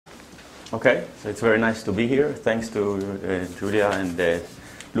Okay, so it's very nice to be here. Thanks to Julia and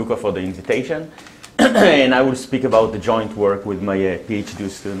Luca for the invitation. And I will speak about the joint work with my PhD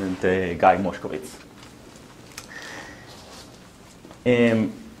student, Guy Moshkovitz.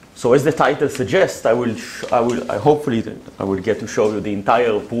 So as the title suggests, hopefully I will get to show you the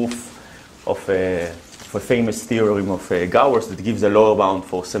entire proof of a famous theorem of Gowers that gives a lower bound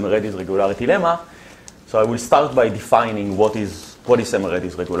for Semeredi's regularity lemma. So I will start by defining what is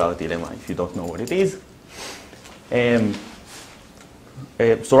Semeredi's regularity lemma, if you don't know what it is.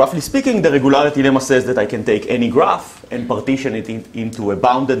 So roughly speaking, the regularity lemma says that I can take any graph and partition it into a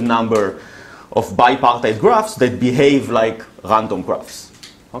bounded number of bipartite graphs that behave like random graphs.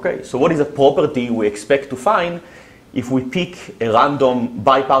 Okay, so what is a property we expect to find if we pick a random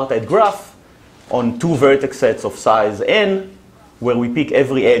bipartite graph on two vertex sets of size n, where we pick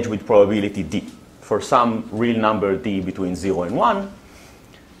every edge with probability d for some real number d between 0 and 1.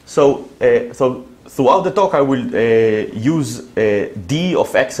 So throughout the talk, I will use d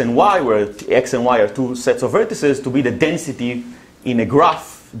of x and y, where x and y are two sets of vertices, to be the density in a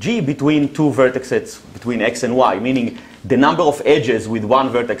graph G between two vertex sets between x and y, meaning the number of edges with one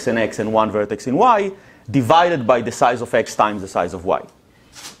vertex in x and one vertex in y divided by the size of x times the size of y.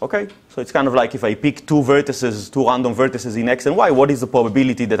 Okay? So it's kind of like if I pick two random vertices in x and y, what is the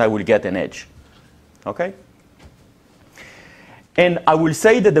probability that I will get an edge? Okay? And I will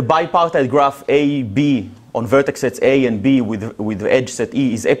say that the bipartite graph A, B on vertex sets A and B with the edge set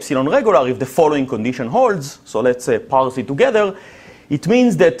E is epsilon regular if the following condition holds. So let's parse it together. It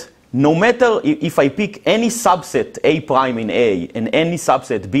means that no matter if I pick any subset A prime in A and any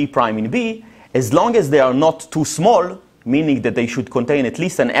subset B prime in B, as long as they are not too small, meaning that they should contain at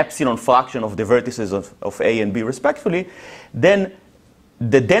least an epsilon fraction of the vertices of A and B respectively, then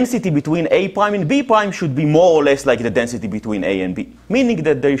the density between A prime and B prime should be more or less like the density between A and B, meaning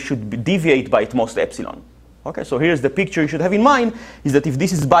that they should deviate by at most epsilon. Okay, so here's the picture you should have in mind, is that if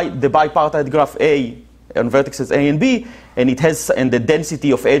this is the bipartite graph A on vertices A and B, and the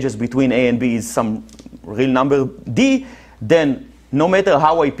density of edges between A and B is some real number D, then no matter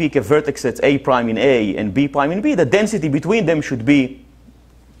how I pick a vertex that's A prime in A and B prime in B, the density between them should be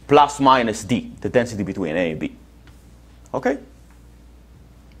plus minus D, the density between A and B. Okay?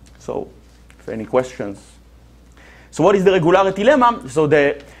 So, if any questions. So what is the regularity lemma?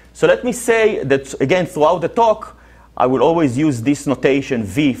 So let me say that, again, throughout the talk, I will always use this notation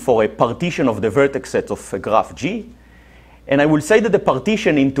V for a partition of the vertex set of a graph G. And I will say that a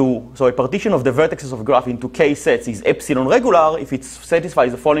partition of the vertices of a graph into K sets is epsilon regular if it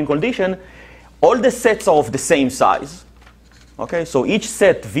satisfies the following condition. All the sets are of the same size. Okay, so each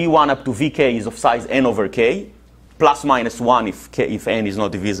set V1 up to Vk is of size n over K, plus minus 1 if n is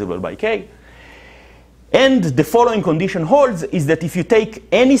not divisible by K. And the following condition holds is that if you take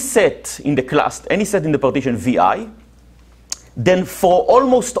any set in the class, any set in the partition Vi, then for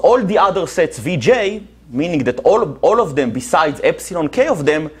almost all the other sets Vj, meaning that all of them besides epsilon k of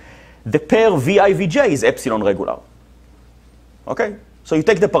them, the pair Vi Vj is epsilon regular. Okay? So you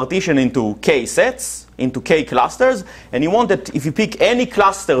take the partition into k sets, into k clusters, and you want that if you pick any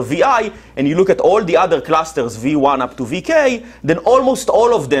cluster Vi and you look at all the other clusters V1 up to Vk, then almost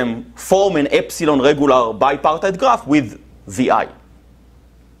all of them form an epsilon regular bipartite graph with Vi.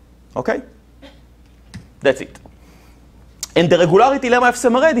 Okay? That's it. And the regularity lemma of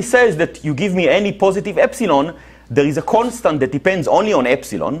Semeredi says that you give me any positive epsilon, there is a constant that depends only on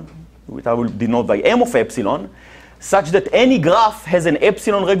epsilon, which I will denote by m of epsilon, such that any graph has an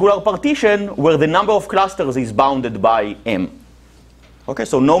epsilon regular partition where the number of clusters is bounded by m. Okay,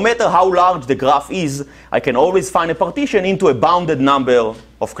 so no matter how large the graph is, I can always find a partition into a bounded number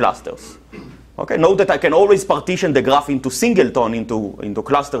of clusters. Okay, note that I can always partition the graph into singleton, into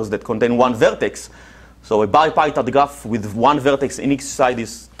clusters that contain one vertex. So a bipartite graph with one vertex in each side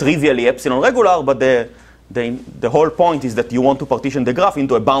is trivially epsilon regular, but the whole point is that you want to partition the graph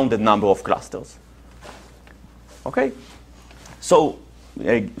into a bounded number of clusters. Okay? So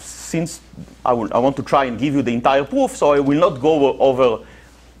since I want to try and give you the entire proof, so I will not go over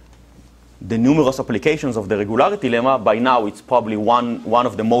the numerous applications of the regularity lemma. By now, it's probably one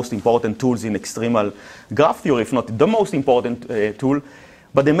of the most important tools in extremal graph theory, if not the most important tool.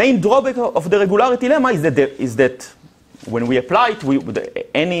 But the main drawback of the regularity lemma is that when we apply it,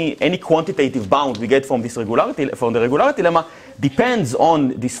 any quantitative bound we get from the regularity lemma depends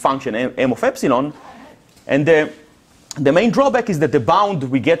on this function m of epsilon. And the main drawback is that the bound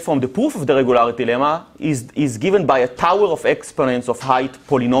we get from the proof of the regularity lemma is given by a tower of exponents of height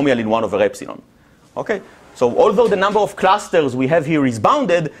polynomial in 1 over epsilon. Okay? So although the number of clusters we have here is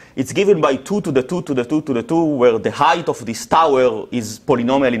bounded, it's given by 2 to the 2 to the 2 to the 2, where the height of this tower is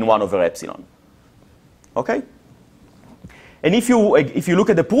polynomial in 1 over epsilon. Okay? And if you look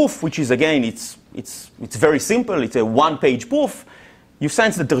at the proof, which is, again, it's very simple. It's a one-page proof. You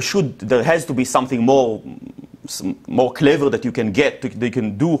sense that there has to be something more clever that you can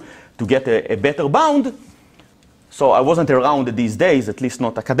do to get a better bound. So I wasn't around these days, at least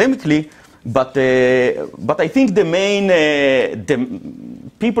not academically. But I think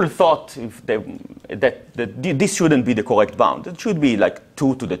people thought that this shouldn't be the correct bound. It should be like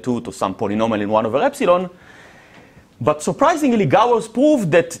 2 to the 2 to some polynomial in 1 over epsilon. But surprisingly, Gowers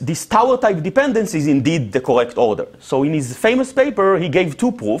proved that this tower-type dependence is indeed the correct order. So in his famous paper, he gave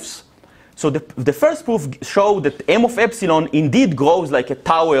 2 proofs. So the first proof showed that m of epsilon indeed grows like a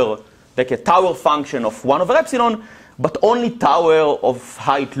tower function of 1 over epsilon, but only tower of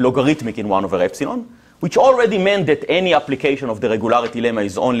height logarithmic in 1 over epsilon, which already meant that any application of the regularity lemma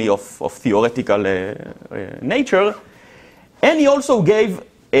is only of theoretical nature. And he also gave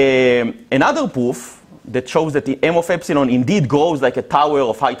another proof that shows that the m of epsilon indeed grows like a tower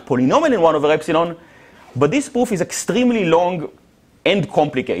of height polynomial in 1 over epsilon. But this proof is extremely long and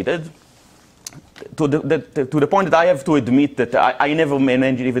complicated to the point that I have to admit that I never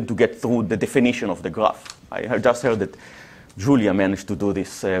managed even to get through the definition of the graph. I just heard that Julia managed to do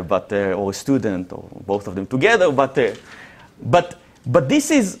this, or a student, or both of them together. But this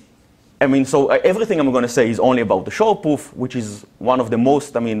is, so everything I'm going to say is only about the short proof, which is one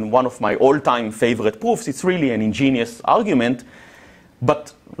of my all-time favorite proofs. It's really an ingenious argument.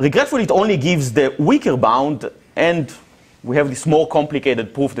 But regretfully, it only gives the weaker bound, and we have this more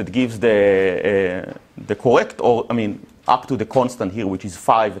complicated proof that gives the correct, up to the constant here, which is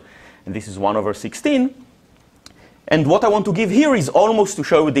 5, and this is 1 over 16. And what I want to give here is almost to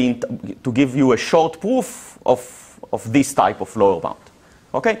show to give you a short proof of this type of lower bound.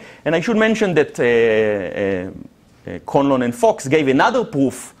 Okay? And I should mention that Conlon and Fox gave another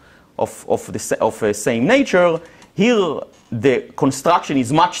proof of the same nature. Here, the construction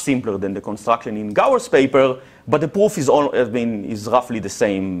is much simpler than the construction in Gowers' paper, but the proof is roughly the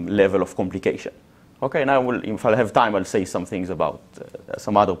same level of complication. Okay, and if I have time, I'll say some things about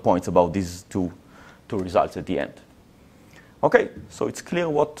some other points about these two results at the end. Okay, so it's clear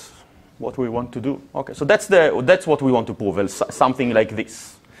what we want to do. Okay, so that's what we want to prove, something like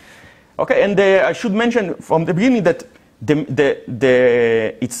this. Okay, and I should mention from the beginning that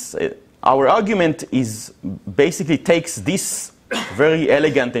our argument is basically takes this very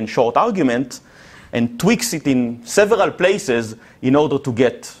elegant and short argument and tweaks it in several places in order to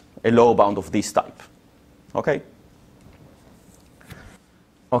get a lower bound of this type. Okay?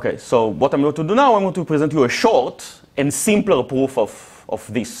 Okay, so what I'm going to do now, I'm going to present you a short and simpler proof of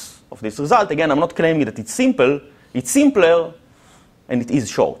this result. Again, I'm not claiming that it's simple. It's simpler, and it is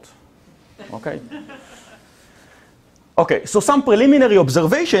short. Okay? Okay, so some preliminary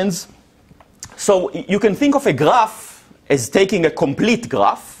observations. So you can think of a graph as taking a complete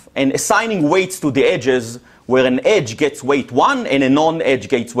graph and assigning weights to the edges where an edge gets weight 1 and a non-edge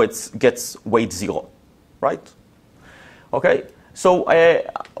gets weight 0. Right? Okay? So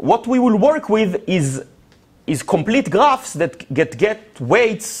what we will work with is complete graphs that get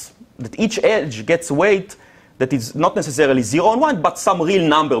weights, that each edge gets weight that is not necessarily 0 and 1, but some real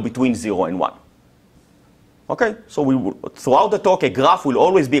number between 0 and 1. Okay? So throughout the talk, a graph will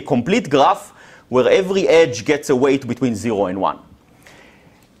always be a complete graph where every edge gets a weight between 0 and 1.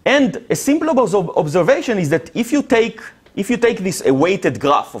 And a simple observation is that if you take a weighted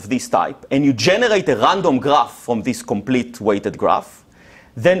graph of this type and you generate a random graph from this complete weighted graph,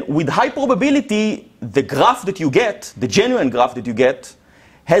 then with high probability, the graph that you get, the genuine graph that you get,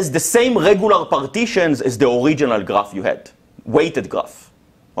 has the same regular partitions as the original graph you had, weighted graph.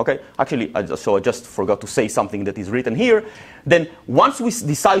 Okay? Actually, I just forgot to say something that is written here. Then once we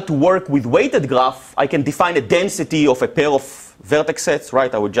decide to work with weighted graph, I can define a density of a pair of vertex sets,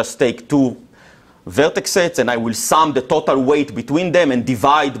 right? I would just take 2 vertex sets and I will sum the total weight between them and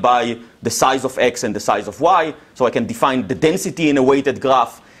divide by the size of x and the size of y. So I can define the density in a weighted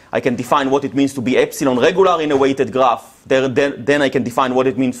graph. I can define what it means to be epsilon regular in a weighted graph. Then I can define what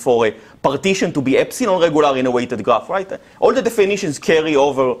it means for a partition to be epsilon regular in a weighted graph, right? All the definitions carry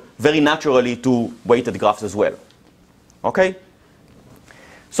over very naturally to weighted graphs as well. Okay?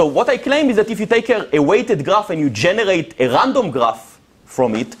 So what I claim is that if you take a weighted graph and you generate a random graph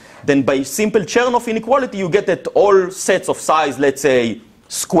from it, then by simple Chernoff inequality, you get that all sets of size, let's say,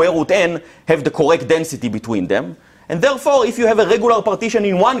 square root n, have the correct density between them. And therefore, if you have a regular partition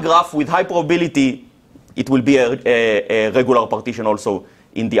in one graph with high probability, it will be a regular partition also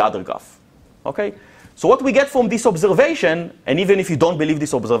in the other graph. Okay? So what we get from this observation, and even if you don't believe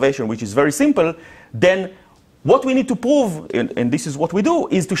this observation, which is very simple, then what we need to prove, and this is what we do,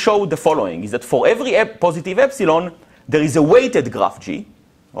 is to show the following, is that for every positive epsilon, there is a weighted graph G,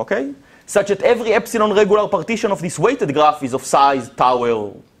 okay? Such that every epsilon regular partition of this weighted graph is of size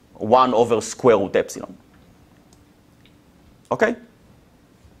tau 1 over square root epsilon. Okay?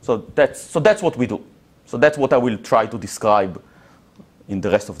 So that's what we do. So that's what I will try to describe in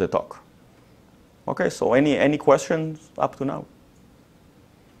the rest of the talk. Okay, so any questions up to now?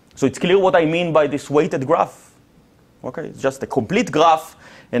 So it's clear what I mean by this weighted graph. Okay, it's just a complete graph,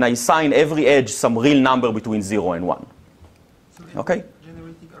 and I assign every edge some real number between 0 and 1. So okay?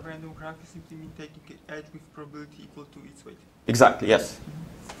 Generating a random graph is simply mean taking an edge with probability equal to its weight. Exactly, yes.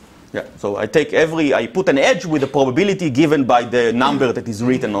 Yeah, so I put an edge with a probability given by the number that is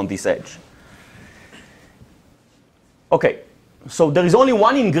written on this edge. Okay, so there is only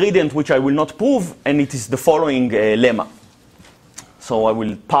one ingredient which I will not prove, and it is the following lemma. So I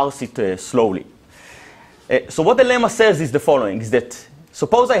will parse it slowly. So what the lemma says is the following, is that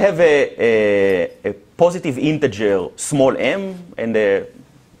suppose I have a positive integer small m, and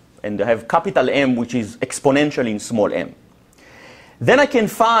I have capital M, which is exponential in small m. Then I can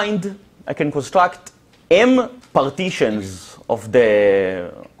construct m partitions of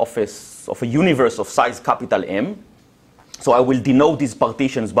a universe of size capital M. So I will denote these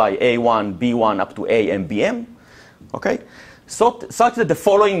partitions by A1, B1 up to A and Bm. Okay? Such that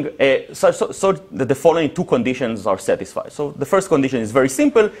the following two conditions are satisfied. So the first condition is very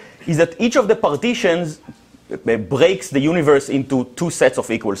simple, is that each of the partitions breaks the universe into two sets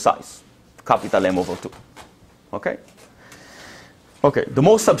of equal size, capital M over 2. Okay? Okay, the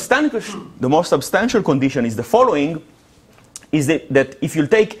most substantial condition is the following, is that if you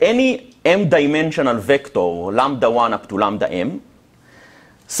take any m-dimensional vector, lambda 1 up to lambda m,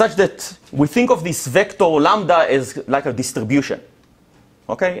 such that we think of this vector lambda as like a distribution.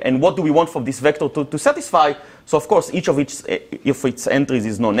 Okay, and what do we want from this vector to satisfy? So of course, each of its entries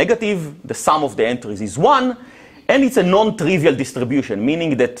is non-negative, the sum of the entries is 1, and it's a non-trivial distribution,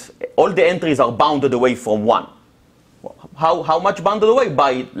 meaning that all the entries are bounded away from 1. How much bounded away?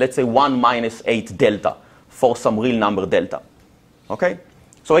 By, let's say, 1 minus 8 delta for some real number delta. Okay?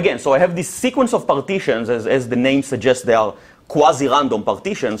 So again, I have this sequence of partitions, as the name suggests, they are quasi-random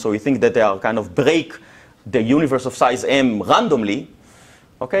partitions, so we think that they are kind of break the universe of size m randomly.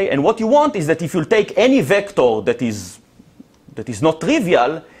 Okay? And what you want is that if you take any vector that is not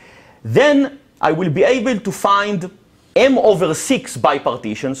trivial, then I will be able to find m over 6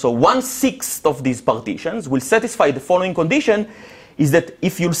 bipartitions, so 1/6 of these partitions will satisfy the following condition, is that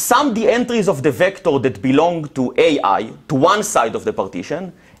if you sum the entries of the vector that belong to AI to one side of the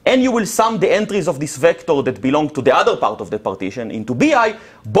partition, and you will sum the entries of this vector that belong to the other part of the partition into BI,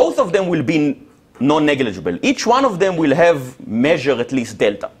 both of them will be non-negligible. Each one of them will have measure at least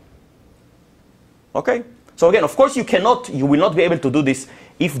delta. Okay? So again, of course, you will not be able to do this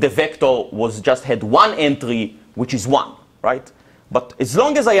if the vector had one entry, which is 1, right? But as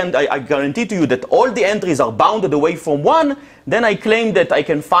long as I guarantee to you that all the entries are bounded away from 1, then I claim that I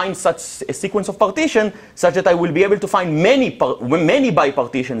can find such a sequence of partition such that I will be able to find many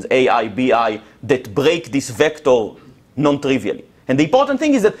bipartitions, AI, BI, that break this vector non-trivially. And the important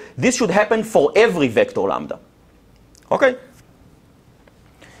thing is that this should happen for every vector lambda. Okay?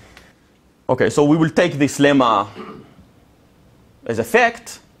 Okay, so we will take this lemma as a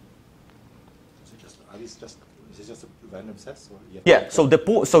fact. Is it just a random set? Yeah. So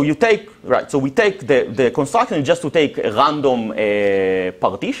we take the construction just to take random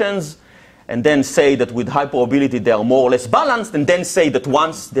partitions, and then say that with high probability they are more or less balanced, and then say that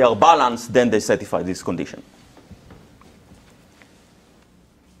once they are balanced, then they satisfy this condition.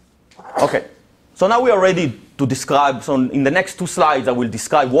 Okay. So now we are ready to describe. So in the next 2 slides, I will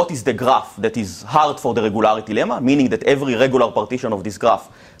describe what is the graph that is hard for the regularity lemma, meaning that every regular partition of this graph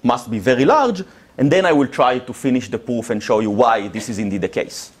must be very large. And then I will try to finish the proof and show you why this is indeed the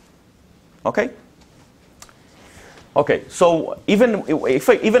case. Okay? Okay, so even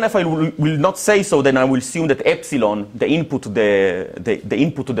if I will not say so, then I will assume that epsilon, the input to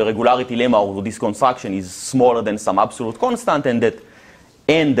the regularity lemma or this construction, is smaller than some absolute constant, and that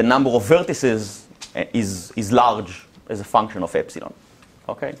n, the number of vertices, is large as a function of epsilon.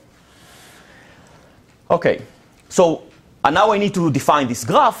 Okay? Okay, so now I need to define this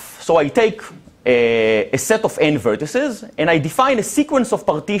graph. So I take a set of n vertices, and I define a sequence of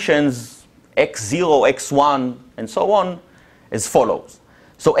partitions x0, x1, and so on as follows.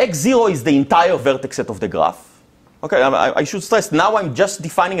 So x0 is the entire vertex set of the graph. Okay, I should stress, now I'm just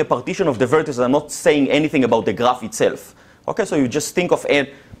defining a partition of the vertices. I'm not saying anything about the graph itself. Okay, so you just think of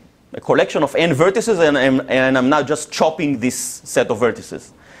a collection of n vertices, and I'm now just chopping this set of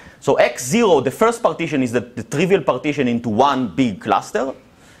vertices. So x0, the first partition, is the trivial partition into one big cluster.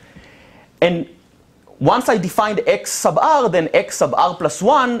 And once I defined x sub r, then x sub r plus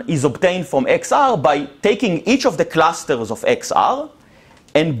 1 is obtained from xr by taking each of the clusters of xr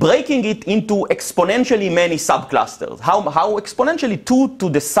and breaking it into exponentially many subclusters. How exponentially? 2 to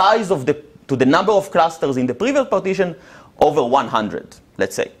the size of to the number of clusters in the previous partition over 100,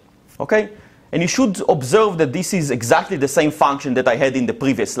 let's say. Okay? And you should observe that this is exactly the same function that I had in the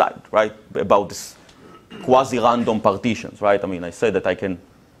previous slide, right? About this quasi-random partitions, right? I mean, I said that I can,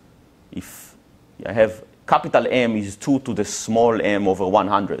 if I have capital M is 2 to the small m over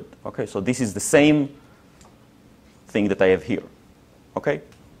 100. Okay, so this is the same thing that I have here. Okay?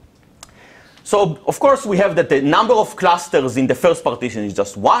 So, of course, we have that the number of clusters in the first partition is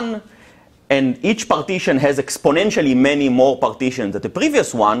just 1, and each partition has exponentially many more partitions than the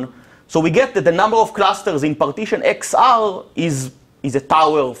previous one. So we get that the number of clusters in partition XR is a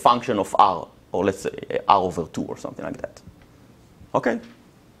tower function of R, or let's say R over 2 or something like that. Okay?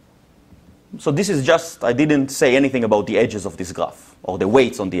 So this is just, I didn't say anything about the edges of this graph, or the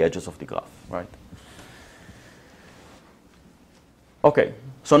weights on the edges of the graph, right? Okay,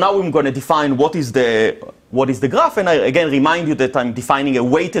 so now I'm going to define what is the graph, and I again remind you that I'm defining a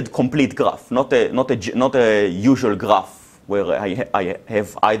weighted complete graph, not a usual graph where I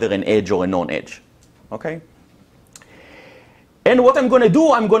have either an edge or a non-edge. Okay? And what I'm going to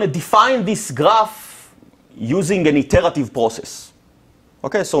do, I'm going to define this graph using an iterative process.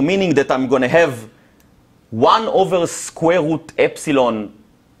 Okay, so meaning that I'm going to have 1 over square root epsilon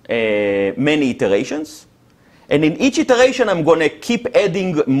many iterations. And in each iteration, I'm going to keep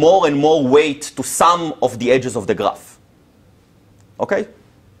adding more and more weight to some of the edges of the graph. Okay?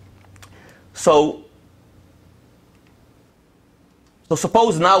 So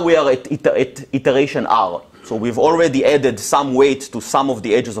suppose now we are at iteration R. So we've already added some weight to some of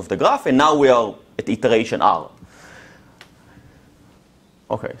the edges of the graph, and now we are at iteration R.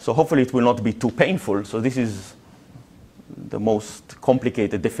 Okay, so hopefully it will not be too painful. So this is the most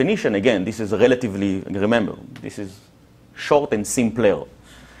complicated definition. Again, this is relatively, remember, this is short and simpler.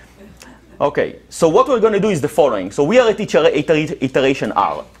 Okay, so what we're going to do is the following. So we are at iteration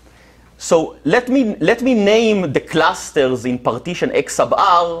R. So let me name the clusters in partition X sub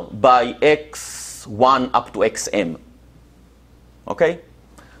R by x1 up to xm. Okay?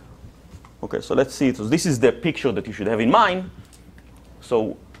 Okay, so let's see. So this is the picture that you should have in mind.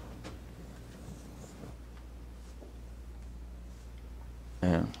 So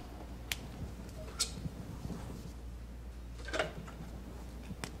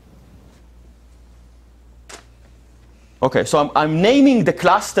okay, so I'm naming the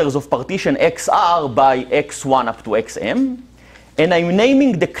clusters of partition XR by x1 up to xm, and I'm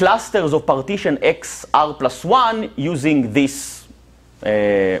naming the clusters of partition XR plus 1 using this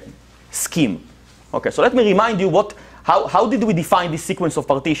scheme. Okay, so let me remind you how did we define this sequence of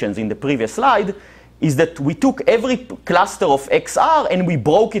partitions in the previous slide, is that we took every cluster of XR and we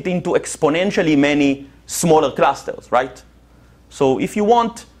broke it into exponentially many smaller clusters, right? So if you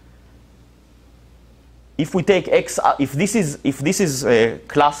want, if we take if this is a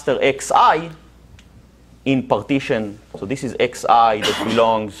cluster xi in partition, so this is xi that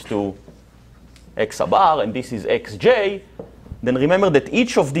belongs to x sub r, and this is xj, then remember that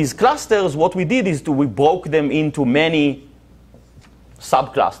each of these clusters, what we did is we broke them into many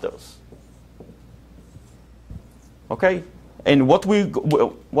subclusters. Okay, and what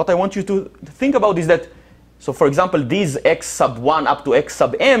I want you to think about is that, so for example, these x sub 1 up to x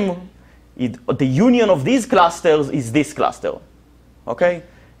sub m. The union of these clusters is this cluster, okay?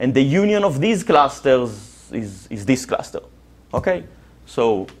 And the union of these clusters is this cluster, okay?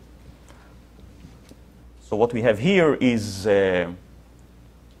 So what we have here is,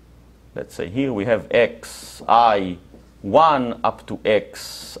 let's say here we have xi1 up to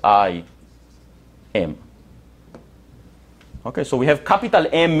xi m. Okay, so we have capital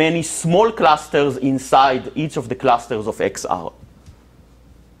M many small clusters inside each of the clusters of XR.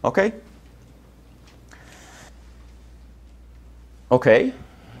 Okay? Okay.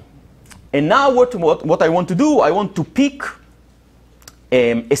 And now what I want to do, I want to pick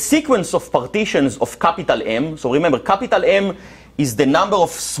a sequence of partitions of capital M. So remember, capital M is the number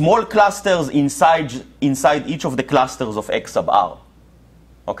of small clusters inside each of the clusters of X sub R.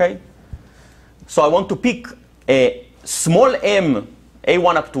 Okay? So I want to pick a small m,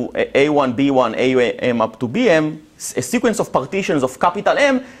 A1 up to A1, B1, AM up to BM, a sequence of partitions of capital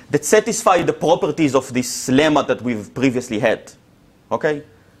M that satisfy the properties of this lemma that we've previously had. Okay?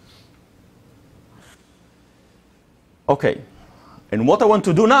 Okay. And what I want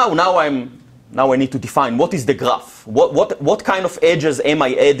to do now I need to define what is the graph. What kind of edges am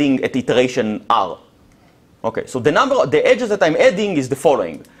I adding at iteration R? Okay, so the edges that I'm adding is the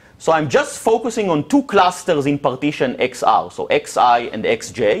following. So I'm just focusing on two clusters in partition XR, so XI and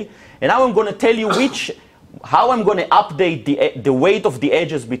XJ. And now I'm going to tell you how I'm going to update the weight of the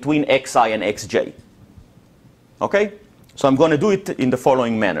edges between Xi and Xj. Okay? So I'm going to do it in the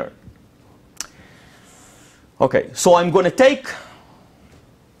following manner. Okay, so I'm going to take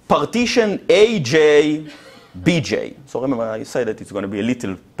partition AJ, BJ. So remember, I said that it's going to be a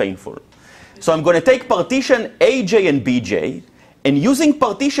little painful. So I'm going to take partition AJ and BJ, and using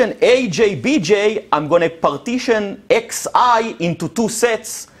partition AJ, BJ, I'm going to partition Xi into two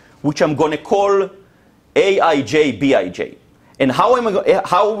sets, which I'm going to call Aij, Bij. And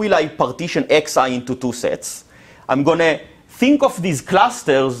how will I partition Xi into two sets? I'm going to think of these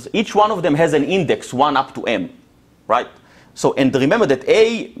clusters. Each one of them has an index 1 up to m, right? So, and remember that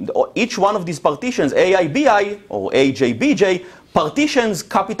each one of these partitions, Ai, Bi, or Aj, Bj, partitions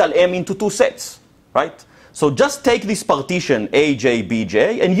capital M into two sets, right? So just take this partition Aj,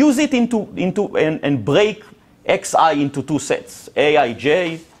 Bj and use it and break Xi into two sets,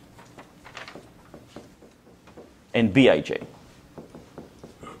 Aij and Bij.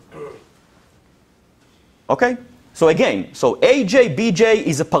 Okay? So again, so Aj, Bj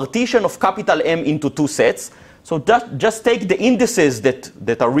is a partition of capital M into two sets. So just take the indices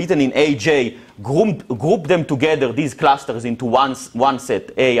that are written in Aj, group them together, these clusters, into one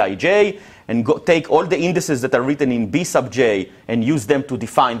set, Aij, and take all the indices that are written in B sub j and use them to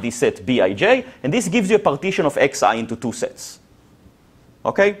define this set Bij. And this gives you a partition of Xi into two sets.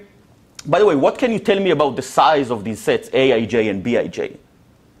 Okay? By the way, what can you tell me about the size of these sets, Aij and Bij?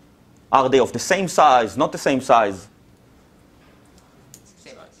 Are they of the same size, not the same size?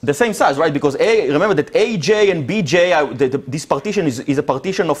 The same size, right? Because remember that Aj and Bj, this partition is a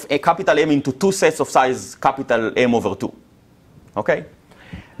partition of a capital M into two sets of size capital M over 2. Okay?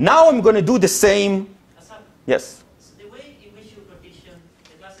 Now I'm going to do the same. Asaf, yes? so the way in which you partition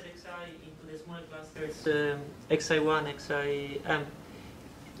the cluster Xi into the smaller clusters, Xi1, Xim,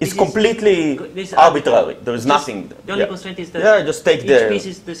 it's completely arbitrary. There is nothing. The only constraint is that just take each piece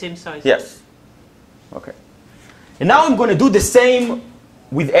is the same size. Yes. Okay. And now I'm going to do the same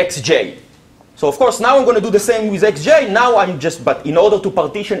with Xj. So of course, now I'm going to do the same with Xj. Now but in order to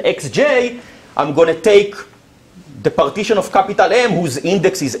partition Xj, I'm going to take the partition of capital M whose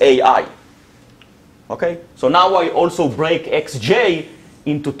index is Ai. Okay? So now I also break Xj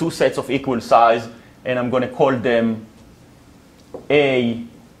into two sets of equal size, and I'm going to call them Aj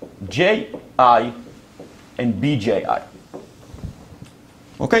and Bji.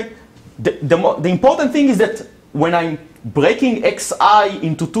 Okay? The important thing is that when I'm breaking Xi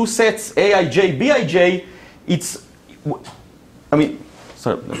into two sets, Aij, Bij,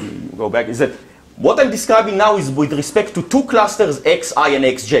 sorry, let me go back, is that what I'm describing now is with respect to two clusters, Xi and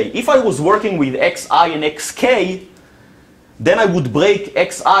Xj. If I was working with Xi and Xk, then I would break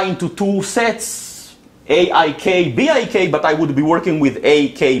Xi into two sets, Aik, Bik, but I would be working with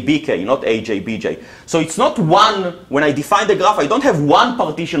Ak, Bk, not Aj, Bj. So it's not one, when I define the graph, I don't have one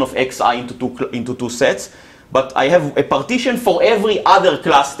partition of Xi into two sets, but I have a partition for every other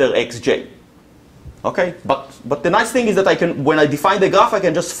cluster Xj. Okay? But the nice thing is that when I define the graph, I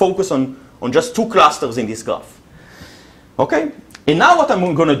can just focus on just two clusters in this graph. Okay? And now what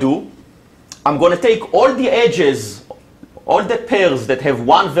I'm going to do, I'm going to take all the edges, all the pairs that have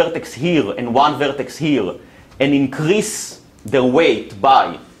one vertex here and one vertex here, and increase their weight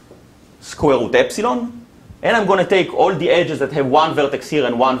by square root epsilon. And I'm going to take all the edges that have one vertex here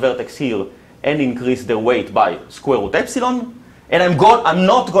and one vertex here, and increase their weight by square root epsilon. And I'm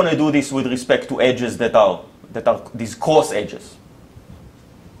not going to do this with respect to edges that are these cross edges.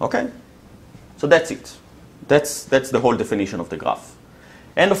 Okay? So that's it. That's the whole definition of the graph.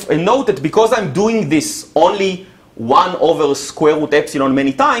 And note that because I'm doing this only 1 over square root epsilon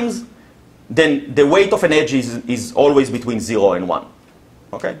many times, then the weight of an edge is always between 0 and 1.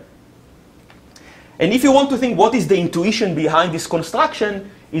 Okay? And if you want to think what is the intuition behind this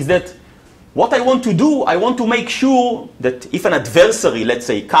construction, is that what I want to do, I want to make sure that if an adversary, let's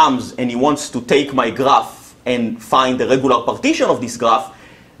say, comes and he wants to take my graph and find the regular partition of this graph,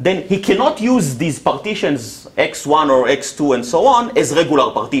 then he cannot use these partitions, x1 or x2 and so on, as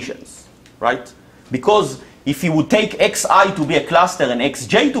regular partitions, right? Because if he would take xi to be a cluster and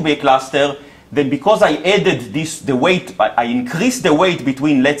xj to be a cluster, then because I added the weight, I increased the weight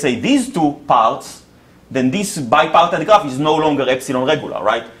between, let's say, these two parts, then this bipartite graph is no longer epsilon regular,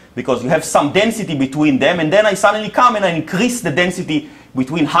 right? Because you have some density between them, and then I suddenly come and I increase the density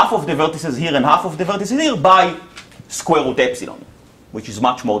between half of the vertices here and half of the vertices here by square root epsilon. which is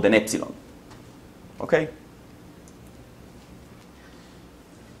much more than epsilon. Okay?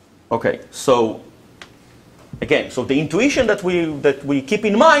 Okay, so again, so the intuition that we keep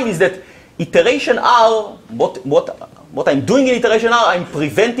in mind is that iteration R, what I'm doing in iteration R, I'm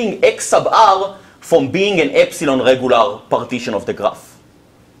preventing X sub R from being an epsilon regular partition of the graph.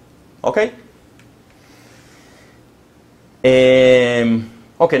 Okay?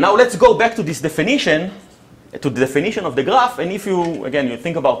 Okay, now let's go back to this definition, to the definition of the graph, and if you, again, you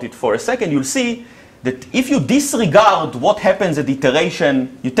think about it for a second, you'll see that if you disregard what happens at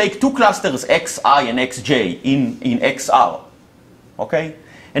iteration, you take two clusters xi and xj in xr, okay?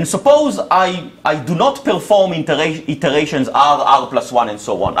 And suppose I do not perform iterations r plus 1 and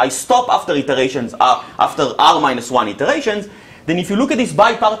so on. I stop after iterations after r minus 1 iterations. Then if you look at this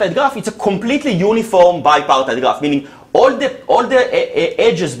bipartite graph, it's a completely uniform bipartite graph, meaning all the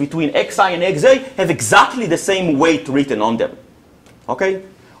edges between xi and xj have exactly the same weight written on them. Okay?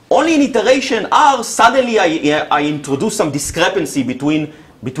 Only in iteration r, suddenly I introduce some discrepancy between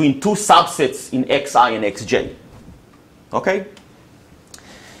two subsets in xi and xj. Okay?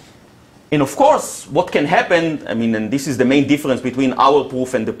 And of course, what can happen, I mean, and this is the main difference between our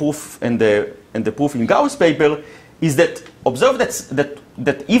proof and the proof and the proof in Gowers' paper, is that observe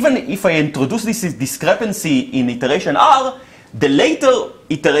that even if I introduce this discrepancy in iteration R, the later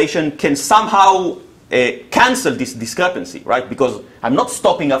iteration can somehow cancel this discrepancy, right? Because I'm not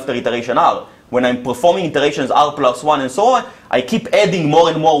stopping after iteration R. When I'm performing iterations R plus 1 and so on, I keep adding more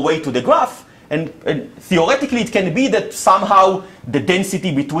and more weight to the graph. And theoretically, it can be that somehow the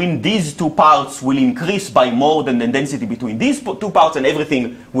density between these two parts will increase by more than the density between these two parts, and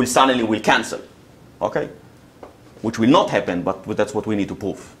everything will suddenly cancel. Okay? Which will not happen, but that's what we need to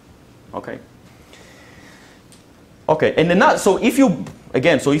prove. Okay? Okay, and then so if you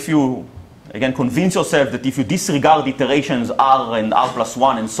convince yourself that if you disregard iterations R and R plus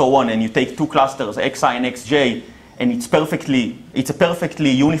 1 and so on, and you take two clusters, xi and xj, and it's a perfectly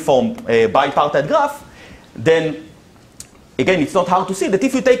uniform bipartite graph, then again, it's not hard to see that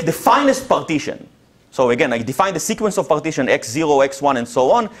if you take the finest partition, so again, I define the sequence of partition x0, x1, and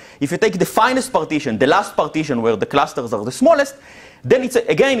so on. If you take the finest partition, the last partition where the clusters are the smallest, then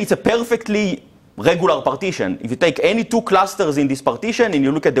it's a perfectly regular partition. If you take any two clusters in this partition and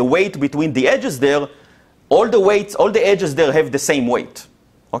you look at the weight between the edges there, all the edges there have the same weight.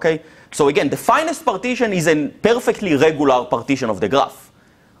 Okay? So again, the finest partition is a perfectly regular partition of the graph.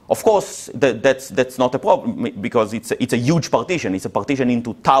 Of course, that's not a problem because it's a huge partition. It's a partition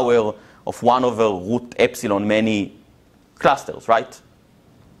into tower of 1 over root epsilon many clusters, right?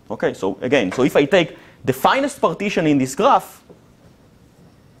 Okay, so again, so if I take the finest partition in this graph,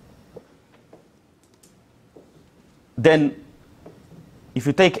 then if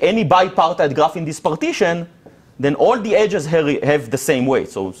you take any bipartite graph in this partition, then all the edges have the same weight.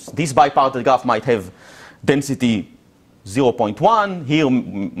 So this bipartite graph might have density 0.1, here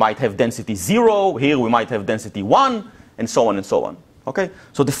might have density 0, here we might have density 1, and so on and so on. Okay?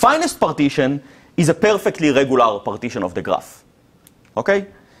 So the finest partition is a perfectly regular partition of the graph. Okay?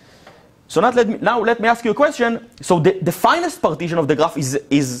 So now let me ask you a question. So the finest partition of the graph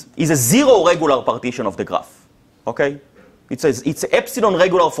is a zero regular partition of the graph. Okay? It's epsilon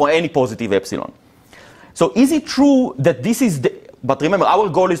regular for any positive epsilon. So is it true that this is but remember, our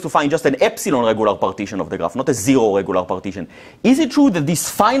goal is to find just an epsilon regular partition of the graph, not a zero regular partition. Is it true that this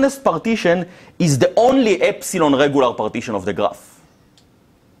finest partition is the only epsilon regular partition of the graph?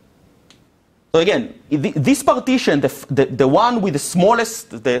 So again, this partition, the one with the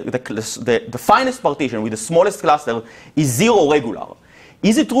smallest, the finest partition with the smallest cluster is zero regular.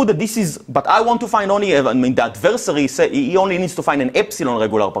 Is it true that this is, but I want to find only, I mean, the adversary he only needs to find an epsilon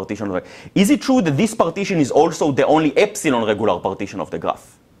regular partition. Is it true that this partition is also the only epsilon regular partition of the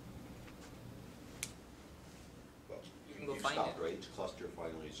graph? Well, you can go find it. Right? Each cluster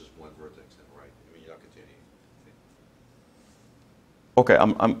finally is just one vertex then, right? I mean, you're not continuing. Okay,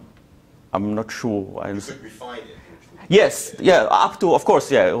 I'm not sure. You could refine it. Yes, yeah, up to, of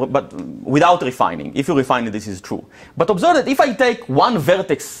course, yeah, but without refining. If you refine it, this is true. But observe that if I take one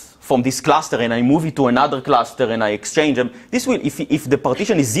vertex from this cluster and I move it to another cluster and I exchange them, this will, if the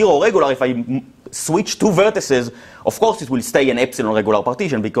partition is zero regular, if I switch two vertices, of course it will stay an epsilon regular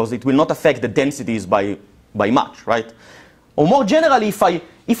partition because it will not affect the densities by much, right? Or more generally,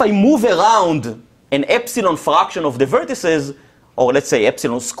 if I move around an epsilon fraction of the vertices, or let's say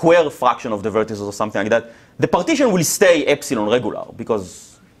epsilon square fraction of the vertices or something like that, the partition will stay epsilon regular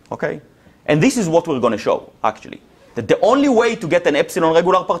because, okay? And this is what we're going to show, actually. That the only way to get an epsilon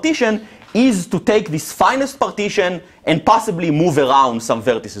regular partition is to take this finest partition and possibly move around some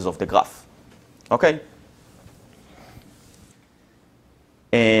vertices of the graph. Okay?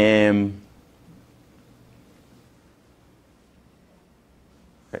 Okay.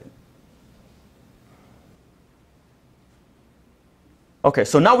 Okay,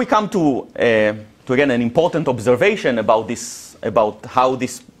 so now we come to again an important observation about this, about how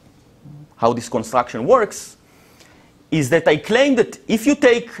this construction works, is that I claim that if you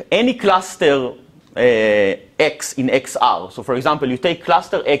take any cluster X in XR, so for example, you take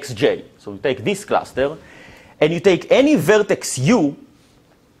cluster XJ, so you take this cluster, and you take any vertex U,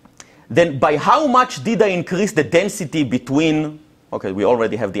 then by how much did I increase the density between, okay, we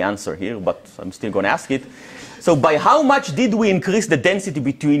already have the answer here, but I'm still going to ask it. So by how much did we increase the density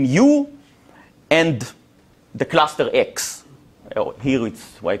between U and the cluster X? Here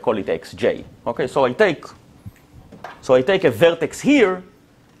it's, I call it XJ. Okay, so I take a vertex here.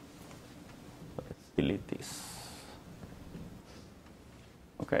 Let's delete this.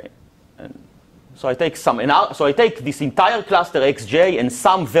 Okay, and so I take so I take this entire cluster XJ and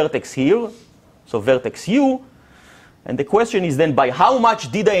some vertex here, so vertex U. And the question is then, by how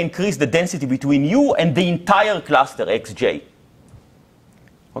much did I increase the density between U and the entire cluster Xj?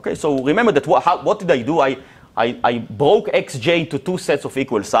 Okay, so remember that what did I do? I broke Xj into two sets of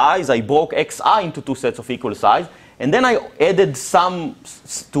equal size. I broke Xi into two sets of equal size. And then I added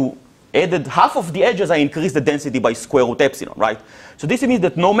added half of the edges, I increased the density by square root epsilon, right? So this means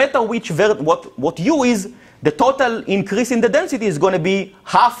that no matter what U is, the total increase in the density is going to be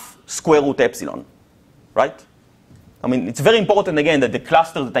half square root epsilon, right? I mean, it's very important, again, that the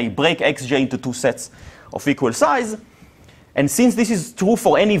cluster that I break Xj into two sets of equal size. And since this is true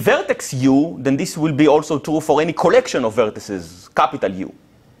for any vertex U, then this will be also true for any collection of vertices, capital U.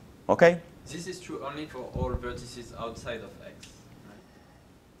 Okay? This is true only for all vertices outside of X, right?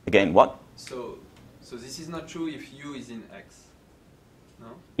 Again, what? So this is not true if U is in X,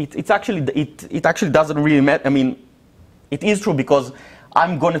 no? It actually doesn't really matter. I mean, it is true because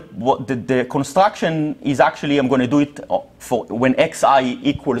I'm going to, the construction is actually, I'm going to do it for when Xi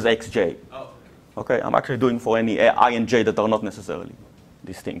equals Xj. Oh, okay, I'm actually doing for any I and j that are not necessarily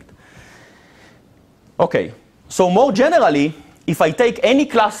distinct. Okay, so more generally, if I take any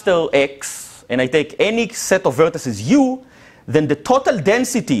cluster X and I take any set of vertices U, then the total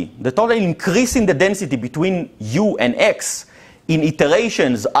density, the total increase in the density between U and X in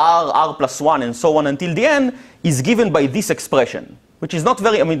iterations R plus 1, and so on until the n is given by this expression. Which is not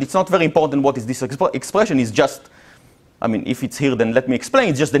very, I mean, it's not very important what is this expression. Is just, I mean, if it's here, then let me explain.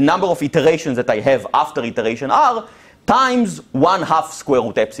 It's just the number of iterations that I have after iteration R times 1/2 square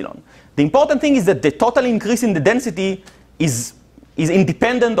root epsilon. The important thing is that the total increase in the density is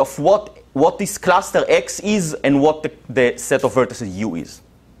independent of what this cluster X is and what the set of vertices U is.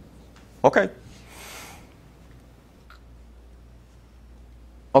 Okay?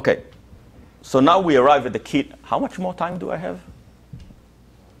 Okay. So now we arrive at the key. How much more time do I have?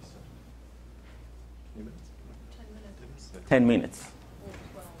 10 minutes.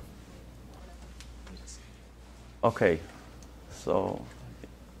 Okay, so,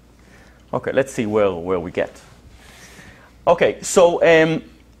 okay, let's see where we get. Okay, so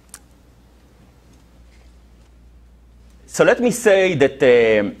let me say that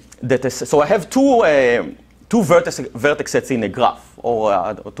so I have two vertex sets in a graph,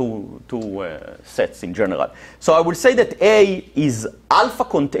 or two sets in general. So I will say that A is alpha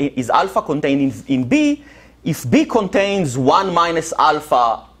contained in B if B contains 1 minus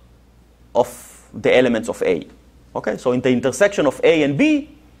alpha of the elements of A. Okay, so in the intersection of A and B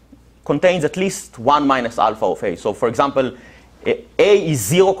contains at least 1 minus alpha of A. So for example, A is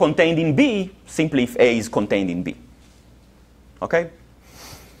 0 contained in B simply if A is contained in B. Okay?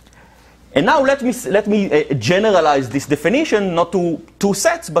 And now let me generalize this definition not to two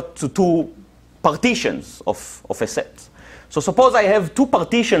sets but to two partitions of a set. So suppose I have two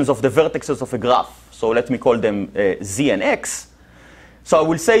partitions of the vertices of a graph. So let me call them Z and X. So I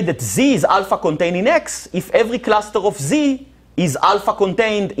will say that Z is alpha contained in X if every cluster of Z is alpha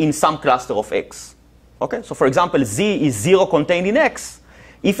contained in some cluster of X. Okay? So for example, Z is 0 contained in X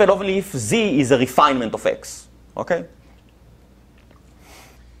if and only if Z is a refinement of X. Okay?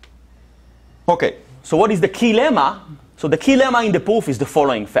 Okay, so what is the key lemma? So the key lemma in the proof is the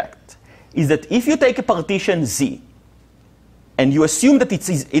following fact, is that if you take a partition Z and you assume that it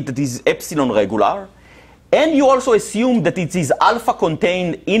is epsilon regular, and you also assume that it is alpha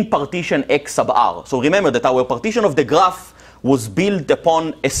contained in partition X sub R. So remember that our partition of the graph was built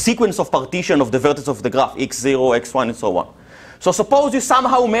upon a sequence of partition of the vertices of the graph, x0, x1, and so on. So suppose you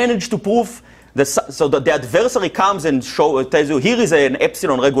somehow manage to prove that, so that the adversary comes and tells you, here is an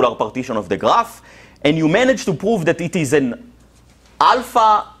epsilon regular partition of the graph, and you manage to prove that it is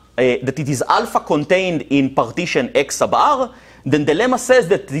alpha contained in partition X sub R, then the lemma says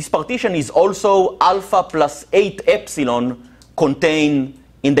that this partition is also alpha plus 8 epsilon contained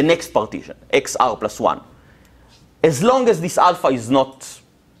in the next partition, xr plus 1. As long as this alpha is not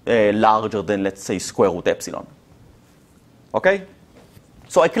larger than, let's say, square root epsilon. Okay?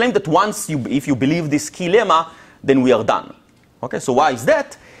 So I claim that once if you believe this key lemma, then we are done. Okay, so why is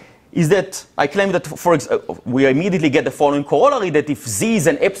that? Is that I claim that, for example, we immediately get the following corollary, that if Z is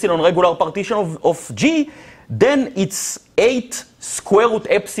an epsilon regular partition of G, then it's 8 square root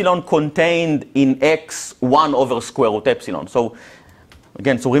epsilon contained in X 1 over square root epsilon. So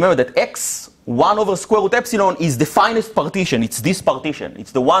again, so remember that X 1 over square root epsilon is the finest partition. It's this partition.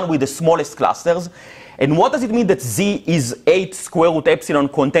 It's the one with the smallest clusters. And what does it mean that Z is 8 square root epsilon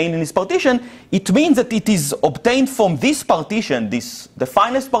contained in this partition? It means that it is obtained from this partition, the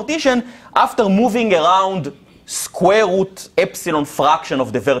finest partition, after moving around square root epsilon fraction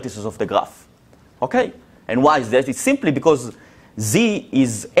of the vertices of the graph. Okay? And why is that? It's simply because Z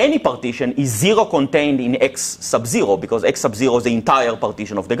is any partition is 0 contained in X sub 0, because X sub 0 is the entire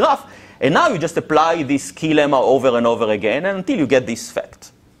partition of the graph. And now you just apply this key lemma over and over again until you get this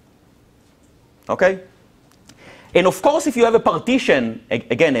fact. Okay? And of course, if you have a partition,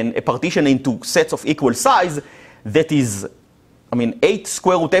 again, a partition into sets of equal size, that is, 8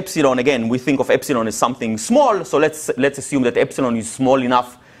 square root epsilon, again, we think of epsilon as something small, so let's assume that epsilon is small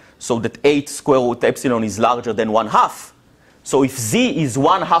enough so that 8 square root epsilon is larger than 1/2. So if Z is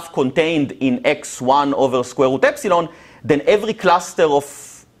 1/2 contained in X1 over square root epsilon, then every cluster of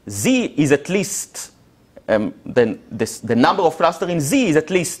Z is at least, then the number of clusters in Z is at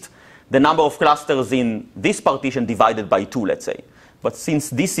least the number of clusters in this partition divided by 2, let's say. But since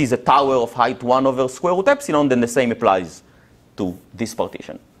this is a tower of height 1 over square root epsilon, then the same applies to this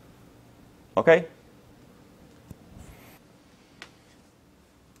partition. Okay?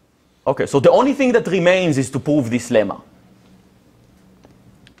 Okay, so the only thing that remains is to prove this lemma.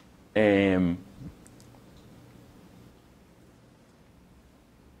 I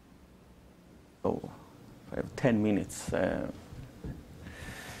have 10 minutes.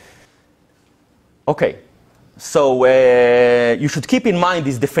 Okay, so you should keep in mind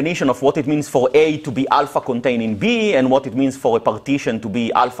this definition of what it means for A to be alpha contained in B and what it means for a partition to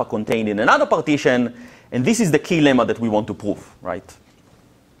be alpha contained in another partition. And this is the key lemma that we want to prove, right?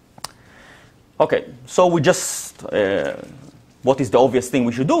 Okay, so we just, what is the obvious thing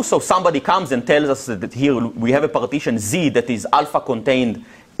we should do? So somebody comes and tells us that here we have a partition Z that is alpha contained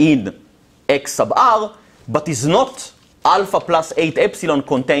in X sub R, but is not alpha plus 8 epsilon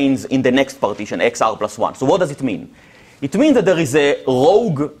contains in the next partition, XR plus 1. So what does it mean? It means that there is a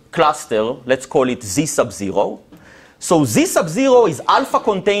rogue cluster, let's call it Z sub 0. So Z sub 0 is alpha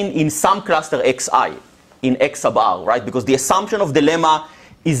contained in some cluster Xi, in X sub R, right? Because the assumption of the lemma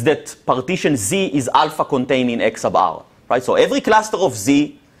is that partition Z is alpha contained in X sub R, right? So every cluster of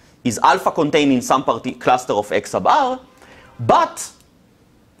Z is alpha contained in some cluster of X sub R, but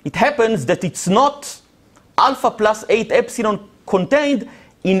it happens that it's not alpha plus 8 epsilon contained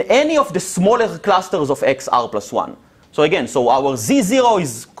in any of the smaller clusters of XR plus 1. So again, so our Z0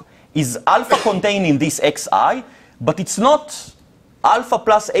 is alpha contained in this Xi, but it's not alpha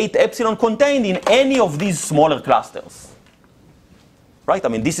plus 8 epsilon contained in any of these smaller clusters. Right?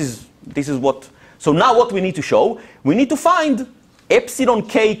 This is what, so now what we need to show, we need to find epsilon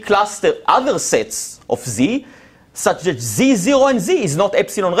k cluster other sets of Z such that Z0 and Z is not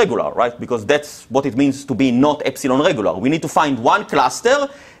epsilon regular, right? Because that's what it means to be not epsilon regular. We need to find one cluster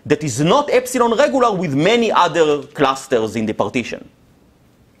that is not epsilon regular with many other clusters in the partition,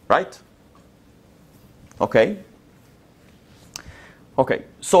 right? Okay. Okay,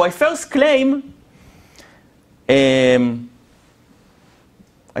 so I first claim the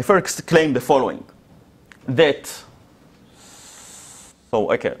following, that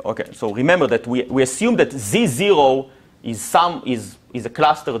so remember that we assume that Z0 is a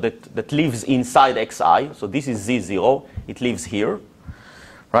cluster that lives inside Xi. So this is Z0. It lives here,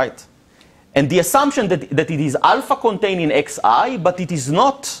 right? And the assumption that it is alpha contained in Xi, but it is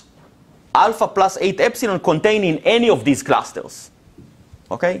not alpha plus 8 epsilon contained in any of these clusters.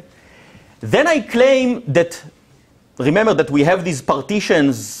 Okay? Then I claim that, remember that we have these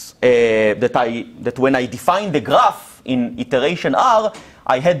partitions that when I define the graph in iteration R,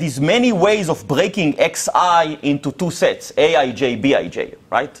 I had these many ways of breaking Xi into two sets, Aij, Bij,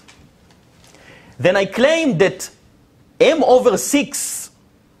 right? Then I claim that M over 6,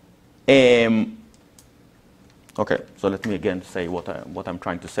 okay, so let me again say what I'm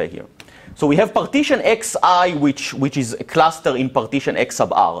trying to say here. So we have partition Xi, which is a cluster in partition X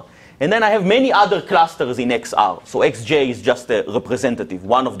sub R. And then I have many other clusters in XR. So Xj is just a representative,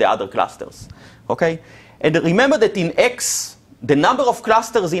 one of the other clusters. Okay? And remember that in X the number of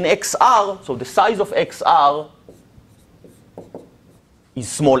clusters in XR, so the size of XR, is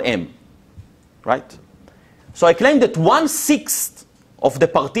small m, right? So I claim that 1/6 of the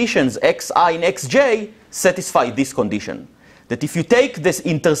partitions xi and xj satisfy this condition. That if you take this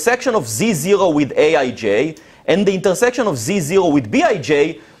intersection of z0 with aij and the intersection of z0 with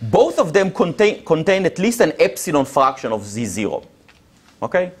bij, both of them contain at least an epsilon fraction of z0.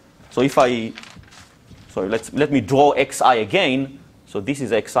 Okay? So if let me draw xi again. So this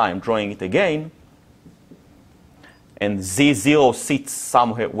is xi, I'm drawing it again. And z0 sits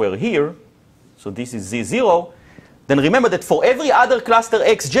somewhere here. So this is z0. Then remember that for every other cluster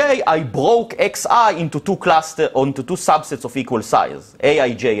xj, I broke xi into two subsets of equal size,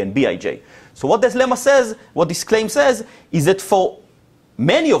 aij and bij. So what this lemma says, what this claim says, is that for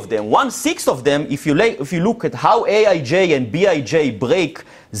many of them, 1/6 of them, if you look at how aij and bij break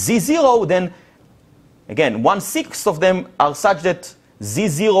z0, then again, 1/6 of them are such that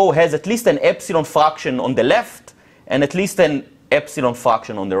z0 has at least an epsilon fraction on the left and at least an epsilon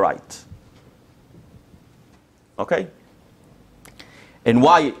fraction on the right. Okay? And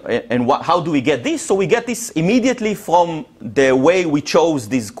how do we get this? So we get this immediately from the way we chose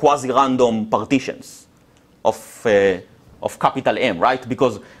these quasi-random partitions of capital M, right?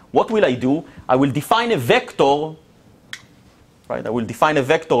 Because what will I do? I will define a vector, right? I will define a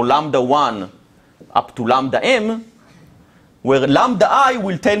vector lambda 1 up to lambda m, where lambda I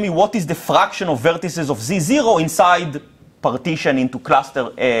will tell me what is the fraction of vertices of z0 inside partition into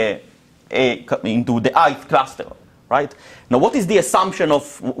cluster into the ith cluster, right? Now, what is the assumption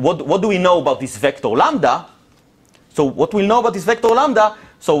of, what do we know about this vector lambda? So what we know about this vector lambda,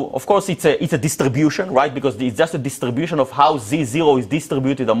 so of course it's a distribution, right? Because it's just a distribution of how z0 is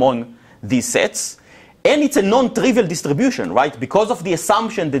distributed among these sets. And it's a non-trivial distribution, right? Because of the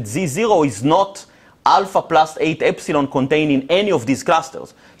assumption that z0 is not alpha plus 8 epsilon contained in any of these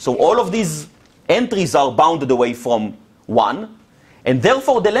clusters. So all of these entries are bounded away from 1. And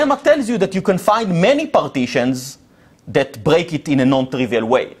therefore, the lemma tells you that you can find many partitions that break it in a non-trivial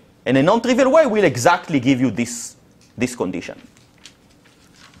way. And a non-trivial way will exactly give you this condition.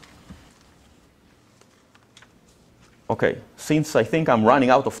 Okay, since I think I'm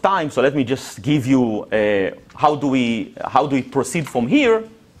running out of time, so let me just give you how do we proceed from here.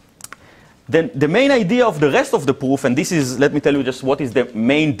 Then the main idea of the rest of the proof, and this is, let me tell you just what is the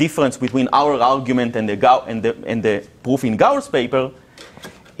main difference between our argument and the proof in Gowers' paper,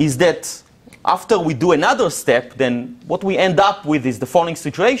 is that after we do another step, then what we end up with is the following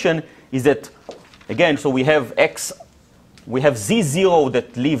situation, is that, again, so we have z0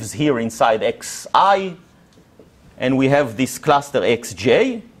 that lives here inside xi, and we have this cluster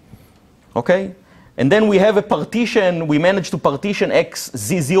xj, okay? And then we have a partition, we managed to partition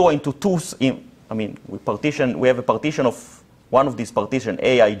z0 into two, we have a partition of one of these partitions,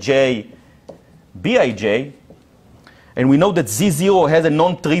 aij, bij, and we know that z0 has a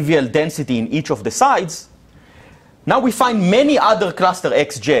non-trivial density in each of the sides. Now we find many other cluster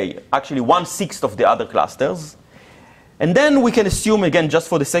xj, actually 1/6 of the other clusters. And then we can assume, again, just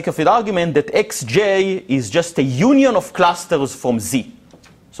for the sake of the argument, that xj is just a union of clusters from z.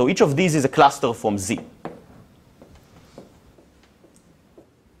 So each of these is a cluster from z.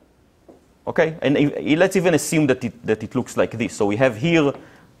 Okay, and let's even assume that it looks like this. So we have here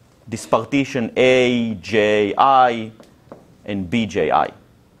this partition aji and bji.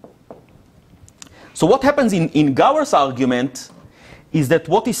 So what happens in Gowers' argument is that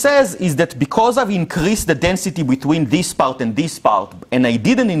what he says is that because I've increased the density between this part and this part, and I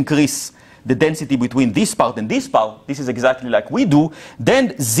didn't increase the density between this part and this part, this is exactly like we do, then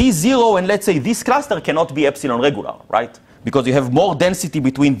z0 and let's say this cluster cannot be epsilon regular, right? Because you have more density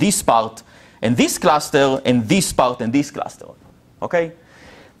between this part and this cluster and this part and this cluster, okay?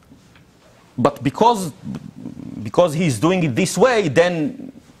 But because he's doing it this way,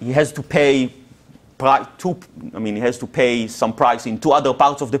 then he has to pay he has to pay some price in two other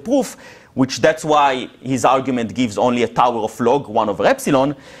parts of the proof, which that's why his argument gives only a tower of log 1 over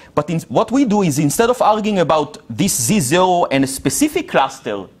epsilon. But what we do is, instead of arguing about this z0 and a specific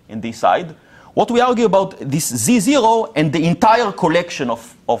cluster in this side, what we argue about this z0 and the entire collection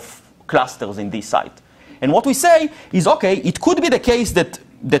of clusters in this side. And what we say is, okay, it could be the case that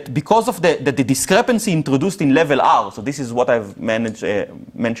because of the discrepancy introduced in level R, so this is what I've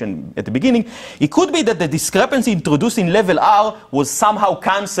mentioned at the beginning, it could be that the discrepancy introduced in level R was somehow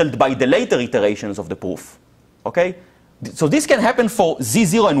cancelled by the later iterations of the proof. Okay? So this can happen for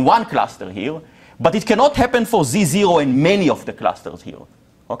z0 in one cluster here, but it cannot happen for z0 in many of the clusters here.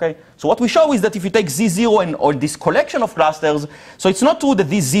 Okay? So what we show is that if you take Z0 or this collection of clusters, so it's not true that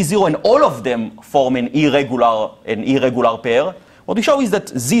these Z0 and all of them form an irregular pair. What we show is that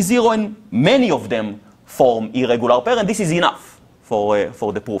Z0 and many of them form irregular pair, and this is enough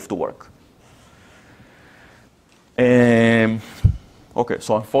for the proof to work. Okay,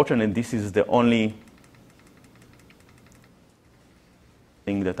 so unfortunately, this is the only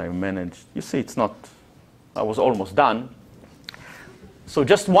thing that I managed. You see, it's not, I was almost done. So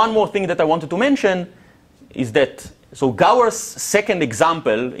just one more thing that I wanted to mention is that, so Gowers' second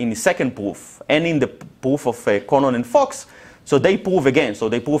example in the second proof and in the proof of Conon and Fox, so they prove again, so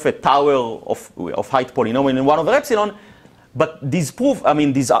they prove a tower of height polynomial in 1 over epsilon, but these proofs have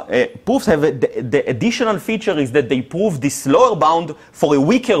the additional feature is that they prove this lower bound for a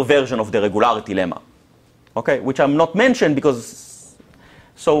weaker version of the regularity lemma, okay, which I'm not mentioned because,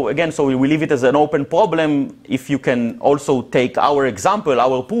 so again, so we leave it as an open problem if you can also take our example,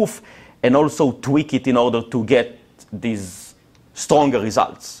 our proof, and also tweak it in order to get these stronger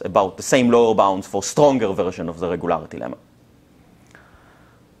results about the same lower bounds for stronger version of the regularity lemma.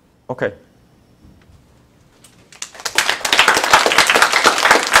 Okay.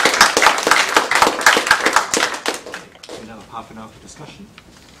 We now have half an hour for discussion.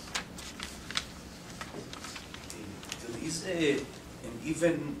 There is an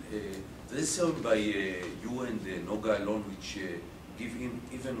even decision by you and Noga alone, which give him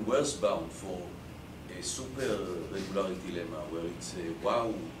even worse bound for a super regularity lemma, where it's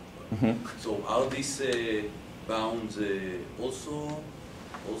wow. So are these bounds also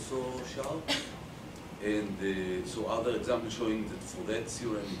sharp? And so are there examples showing that for that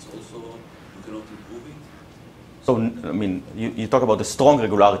theorem it's also, you cannot improve it? So, I mean, you talk about the strong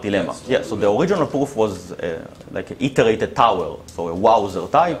regularity lemma. Yeah, so the original proof was like an iterated tower, so a Wowzer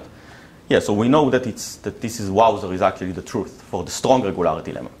type. Yeah, so we know that this is Wowzer is actually the truth for the strong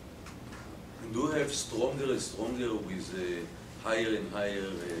regularity lemma. And do you have stronger and stronger with higher and higher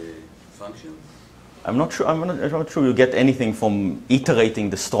function? I'm not sure you get anything from iterating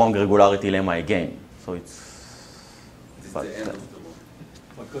the strong regularity lemma again. So it's This is the end of the one.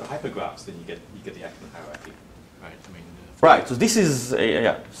 Well, if you've got hypergraphs, then you get the Acton hierarchy, right? I mean, right. So this is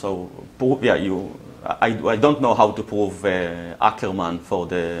yeah. So yeah, I don't know how to prove Ackermann for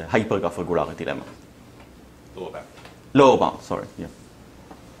the hypergraph regularity lemma. lower bound. Lower bound. Sorry. Yeah.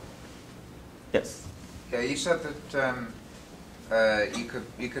 Yes. Yeah, you said that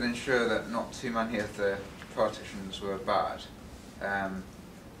you could ensure that not too many of the partitions were bad.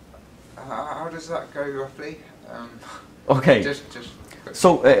 How does that go roughly? Okay. Just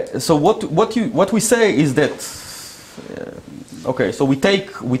So what we say is that okay. So we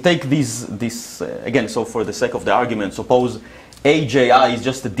take this again. So for the sake of the argument, suppose AJI is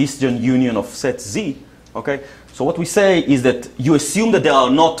just a disjoint union of set Z. Okay. So what we say is that you assume that there are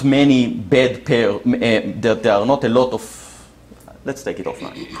not many bad pairs. That there are not a lot of. Let's take it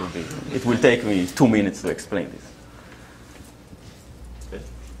offline. It will take me 2 minutes to explain this.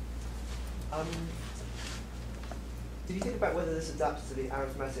 Did you think about whether this adapts to the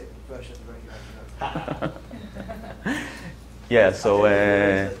arithmetic version of the regularity lemma? Yeah, so...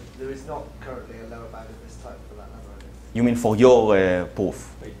 there is not currently a lower bound of this type for that lemma. You mean for your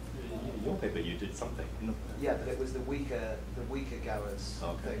proof? Wait, your paper you did something. Yeah, but it was the weaker Gowers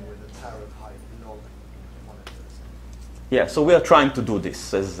thing with a tower of height log monitors. Yeah, so we are trying to do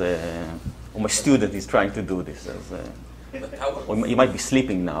this as... or my student is trying to do this as... or you might be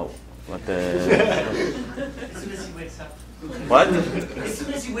sleeping now. But, as soon as he wakes up. What? As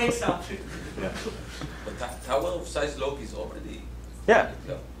soon as he wakes up. Yeah. But tower of size log is already... Yeah.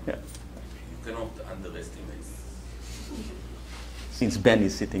 Yeah. Yeah. You cannot underestimate. Since Ben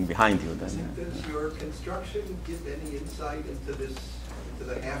is sitting behind you, then... Does your construction give any insight into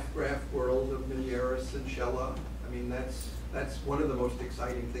the half-graph world of Menyeris and Shella? I mean, that's one of the most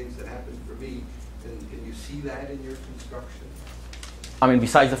exciting things that happened for me. And can you see that in your construction? I mean,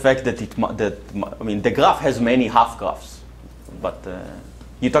 besides the fact that the graph has many half graphs, but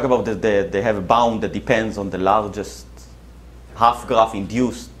you talk about that they have a bound that depends on the largest half graph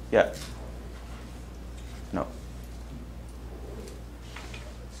induced. Yeah. No.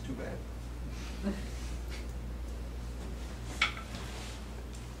 It's too bad.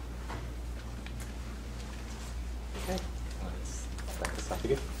 Okay. Let's back this up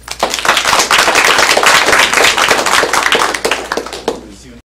again.